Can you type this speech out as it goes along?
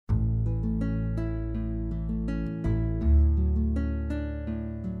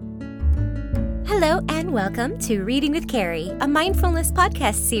Hello and welcome to Reading with Carrie, a mindfulness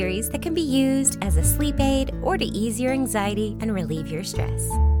podcast series that can be used as a sleep aid or to ease your anxiety and relieve your stress.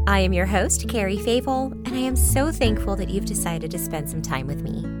 I am your host, Carrie Fable, and I am so thankful that you've decided to spend some time with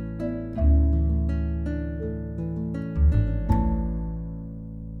me.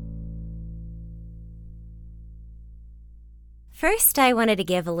 First, I wanted to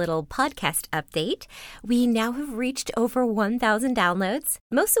give a little podcast update. We now have reached over 1,000 downloads,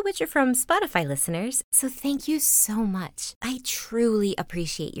 most of which are from Spotify listeners, so thank you so much. I truly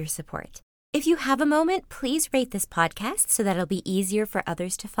appreciate your support. If you have a moment, please rate this podcast so that it'll be easier for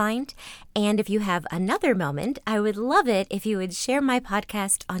others to find. And if you have another moment, I would love it if you would share my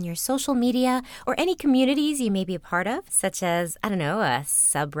podcast on your social media or any communities you may be a part of, such as, a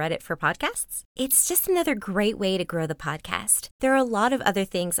subreddit for podcasts. It's just another great way to grow the podcast. There are a lot of other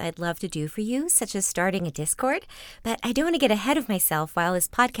things I'd love to do for you, such as starting a Discord, but I don't want to get ahead of myself while this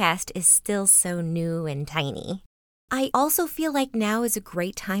podcast is still so new and tiny. I also feel like now is a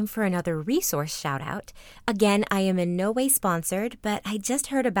great time for another resource shout out. Again, I am in no way sponsored, but I just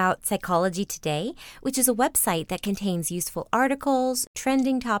heard about Psychology Today, which is a website that contains useful articles,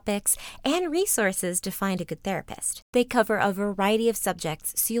 trending topics, and resources to find a good therapist. They cover a variety of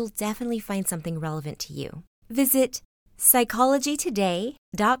subjects, so you'll definitely find something relevant to you. Visit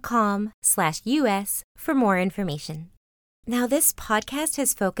psychologytoday.com/US for more information. Now, this podcast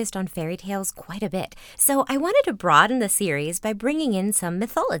has focused on fairy tales quite a bit, so I wanted to broaden the series by bringing in some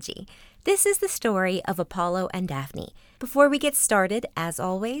mythology. This is the story of Apollo and Daphne. Before we get started, as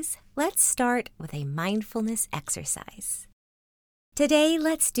always, let's start with a mindfulness exercise. Today,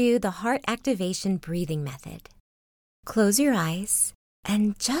 let's do the heart activation breathing method. Close your eyes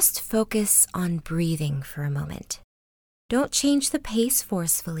and just focus on breathing for a moment. Don't change the pace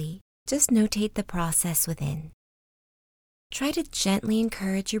forcefully, just notate the process within. Try to gently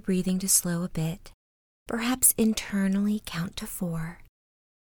encourage your breathing to slow a bit. Perhaps internally count to 4.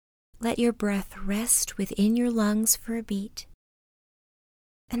 Let your breath rest within your lungs for a beat.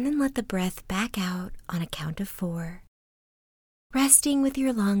 And then let the breath back out on a count of 4, resting with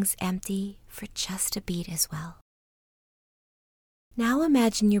your lungs empty for just a beat as well. Now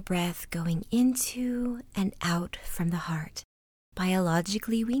imagine your breath going into and out from the heart.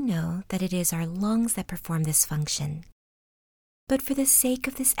 Biologically, we know that it is our lungs that perform this function. But for the sake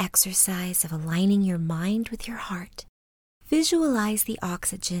of this exercise of aligning your mind with your heart, visualize the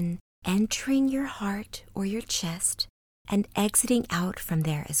oxygen entering your heart or your chest and exiting out from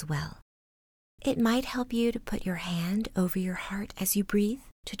there as well. It might help you to put your hand over your heart as you breathe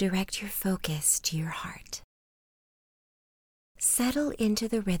to direct your focus to your heart. Settle into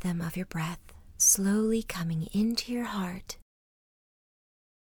the rhythm of your breath, slowly coming into your heart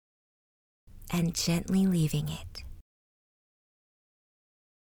and gently leaving it.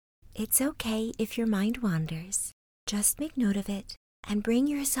 It's okay if your mind wanders. Just make note of it and bring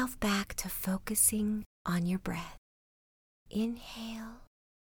yourself back to focusing on your breath. Inhale.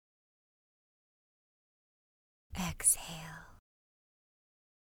 Exhale.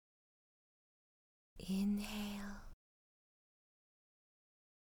 Inhale.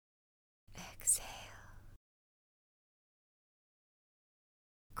 Exhale.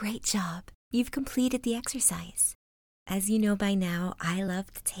 Great job. You've completed the exercise. As you know by now, I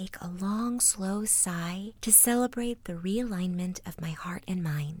love to take a long, slow sigh to celebrate the realignment of my heart and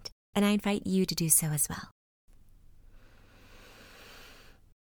mind, and I invite you to do so as well.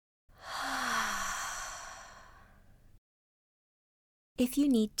 If you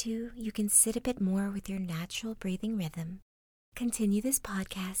need to, you can sit a bit more with your natural breathing rhythm. Continue this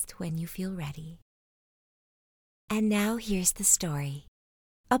podcast when you feel ready. And now here's the story.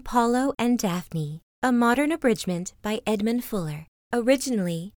 Apollo and Daphne. A modern abridgment by Edmund Fuller,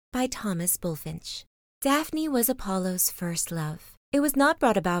 originally by Thomas Bulfinch. Daphne was Apollo's first love. It was not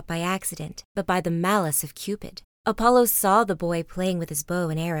brought about by accident, but by the malice of Cupid. Apollo saw the boy playing with his bow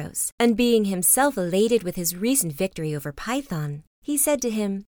and arrows, and being himself elated with his recent victory over Python, he said to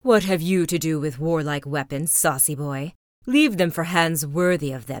him, "What have you to do with warlike weapons, saucy boy? Leave them for hands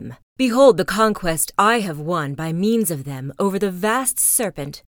worthy of them. Behold the conquest I have won by means of them over the vast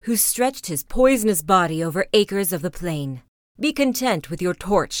serpent who stretched his poisonous body over acres of the plain. Be content with your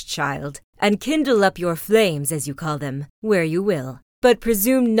torch, child, and kindle up your flames, as you call them, where you will, but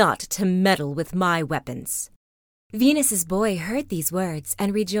presume not to meddle with my weapons." Venus's boy heard these words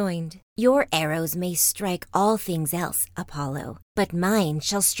and rejoined, "Your arrows may strike all things else, Apollo, but mine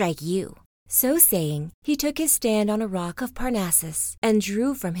shall strike you." So saying, he took his stand on a rock of Parnassus and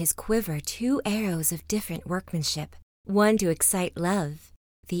drew from his quiver 2 arrows of different workmanship, one to excite love,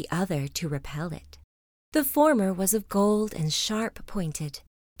 the other to repel it. The former was of gold and sharp-pointed.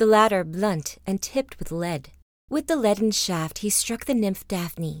 the latter blunt and tipped with lead. With the leaden shaft he struck the nymph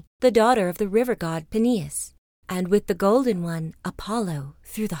Daphne, the daughter of the river god Peneus, and with the golden one, Apollo,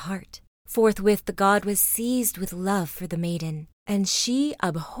 through the heart. Forthwith the god was seized with love for the maiden, and she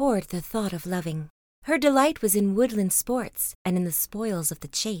abhorred the thought of loving. Her delight was in woodland sports and in the spoils of the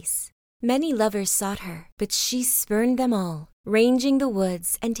chase. Many lovers sought her, but she spurned them all, ranging the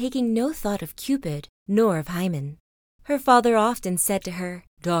woods and taking no thought of Cupid nor of Hymen. Her father often said to her,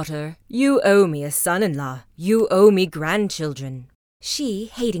 "Daughter, you owe me a son-in-law. You owe me grandchildren." She,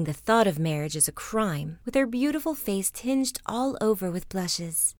 hating the thought of marriage as a crime, with her beautiful face tinged all over with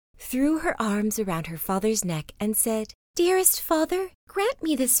blushes, threw her arms around her father's neck and said, "Dearest father, grant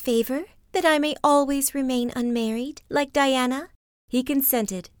me this favor, that I may always remain unmarried, like Diana." He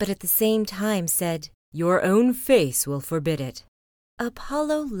consented, but at the same time said, "Your own face will forbid it."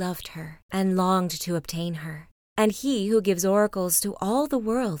 Apollo loved her and longed to obtain her, and he who gives oracles to all the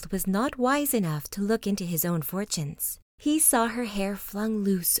world was not wise enough to look into his own fortunes. He saw her hair flung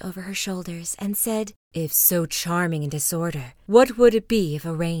loose over her shoulders and said, "If so charming in disorder, what would it be if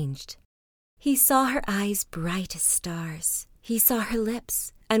arranged?" He saw her eyes bright as stars. He saw her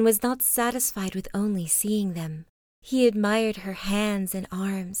lips, and was not satisfied with only seeing them. He admired her hands and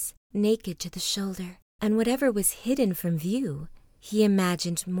arms, naked to the shoulder, and whatever was hidden from view, he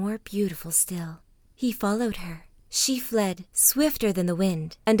imagined more beautiful still. He followed her. She fled, swifter than the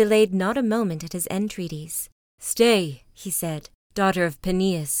wind, and delayed not a moment at his entreaties. "Stay," he said, "daughter of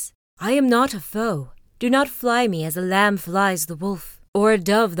Peneus. I am not a foe. Do not fly me as a lamb flies the wolf, or a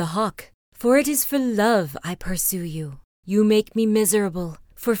dove the hawk, for it is for love I pursue you. You make me miserable,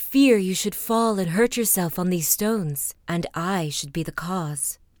 for fear you should fall and hurt yourself on these stones, and I should be the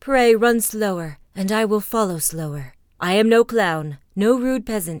cause. Pray run slower, and I will follow slower. I am no clown, no rude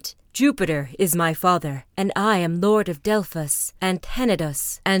peasant. Jupiter is my father, and I am Lord of Delphos and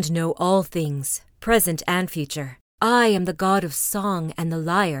Tenedos, and know all things, present and future. I am the god of song and the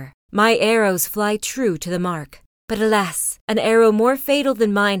lyre. My arrows fly true to the mark. But alas, an arrow more fatal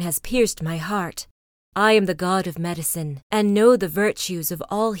than mine has pierced my heart. I am the god of medicine, and know the virtues of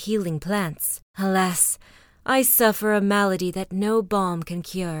all healing plants. Alas, I suffer a malady that no balm can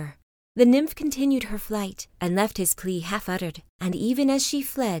cure." The nymph continued her flight, and left his plea half-uttered, and even as she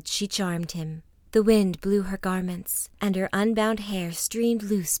fled she charmed him. The wind blew her garments, and her unbound hair streamed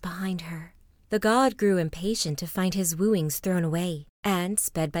loose behind her. The god grew impatient to find his wooings thrown away, and,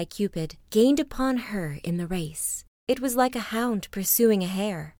 sped by Cupid, gained upon her in the race. It was like a hound pursuing a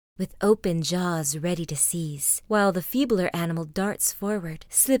hare, with open jaws ready to seize, while the feebler animal darts forward,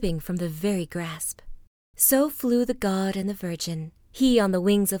 slipping from the very grasp. So flew the god and the virgin, he on the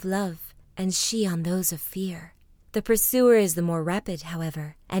wings of love, and she on those of fear. The pursuer is the more rapid,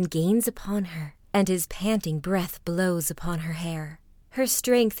 however, and gains upon her, and his panting breath blows upon her hair. Her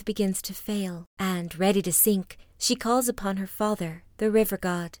strength begins to fail, and, ready to sink, she calls upon her father, the river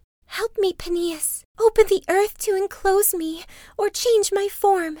god. "Help me, Peneus! Open the earth to enclose me, or change my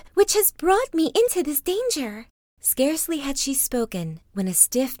form, which has brought me into this danger." Scarcely had she spoken, when a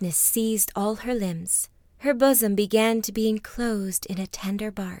stiffness seized all her limbs. Her bosom began to be enclosed in a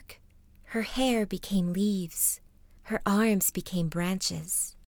tender bark. Her hair became leaves. Her arms became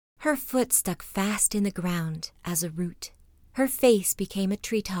branches. Her foot stuck fast in the ground as a root. Her face became a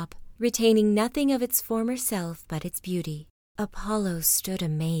treetop, retaining nothing of its former self but its beauty. Apollo stood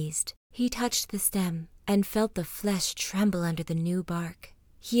amazed. He touched the stem and felt the flesh tremble under the new bark.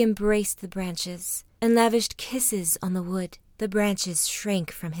 He embraced the branches and lavished kisses on the wood. The branches shrank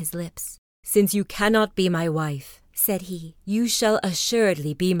from his lips. "Since you cannot be my wife," said he, "you shall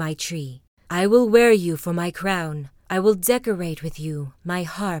assuredly be my tree. I will wear you for my crown. I will decorate with you my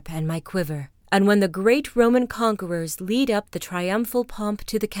harp and my quiver. And when the great Roman conquerors lead up the triumphal pomp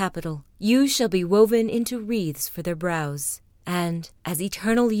to the Capitol, you shall be woven into wreaths for their brows. And, as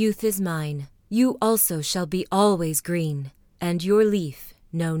eternal youth is mine, you also shall be always green, and your leaf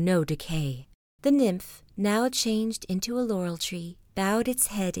know no decay." The nymph, now changed into a laurel tree, bowed its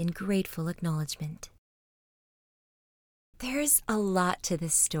head in grateful acknowledgement. There's a lot to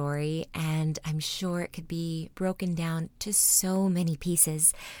this story, and I'm sure it could be broken down to so many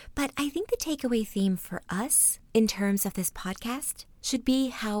pieces. But I think the takeaway theme for us, in terms of this podcast, should be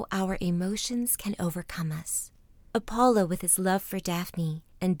how our emotions can overcome us. Apollo with his love for Daphne,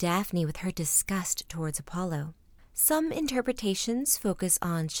 and Daphne with her disgust towards Apollo. Some interpretations focus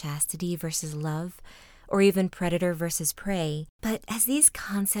on chastity versus love, or even predator versus prey, but as these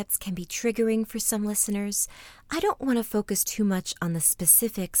concepts can be triggering for some listeners, I don't want to focus too much on the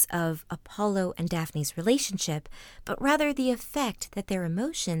specifics of Apollo and Daphne's relationship, but rather the effect that their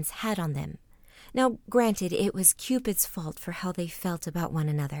emotions had on them. Now, granted, it was Cupid's fault for how they felt about one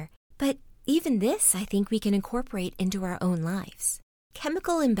another, but even this I think we can incorporate into our own lives.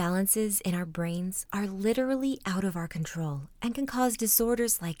 Chemical imbalances in our brains are literally out of our control and can cause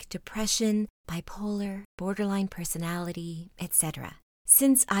disorders like depression, bipolar, borderline personality, etc.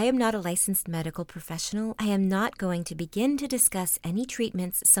 Since I am not a licensed medical professional, I am not going to begin to discuss any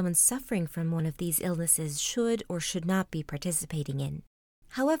treatments someone suffering from one of these illnesses should or should not be participating in.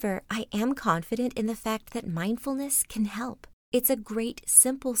 However, I am confident in the fact that mindfulness can help. It's a great,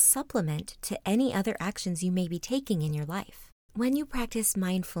 simple supplement to any other actions you may be taking in your life. When you practice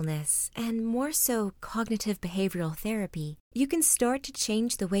mindfulness, and more so cognitive behavioral therapy, you can start to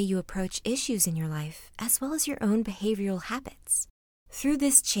change the way you approach issues in your life, as well as your own behavioral habits. Through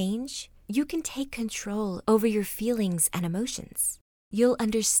this change, you can take control over your feelings and emotions. You'll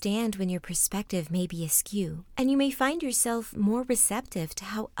understand when your perspective may be askew, and you may find yourself more receptive to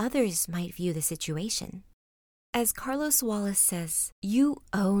how others might view the situation. As Carlos Wallace says, you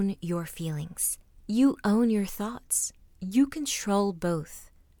own your feelings. You own your thoughts. You control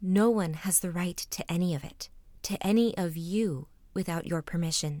both. No one has the right to any of it, to any of you, without your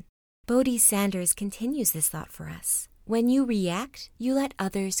permission. Bodhi Sanders continues this thought for us. When you react, you let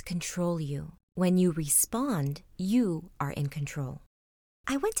others control you. When you respond, you are in control.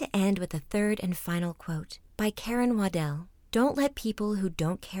 I want to end with a third and final quote by Karen Waddell. Don't let people who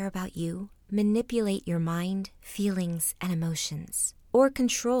don't care about you manipulate your mind, feelings, and emotions, or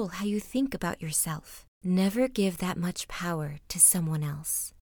control how you think about yourself. Never give that much power to someone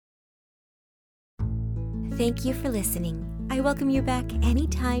else. Thank you for listening. I welcome you back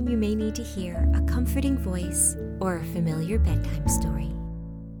anytime you may need to hear a comforting voice or a familiar bedtime story.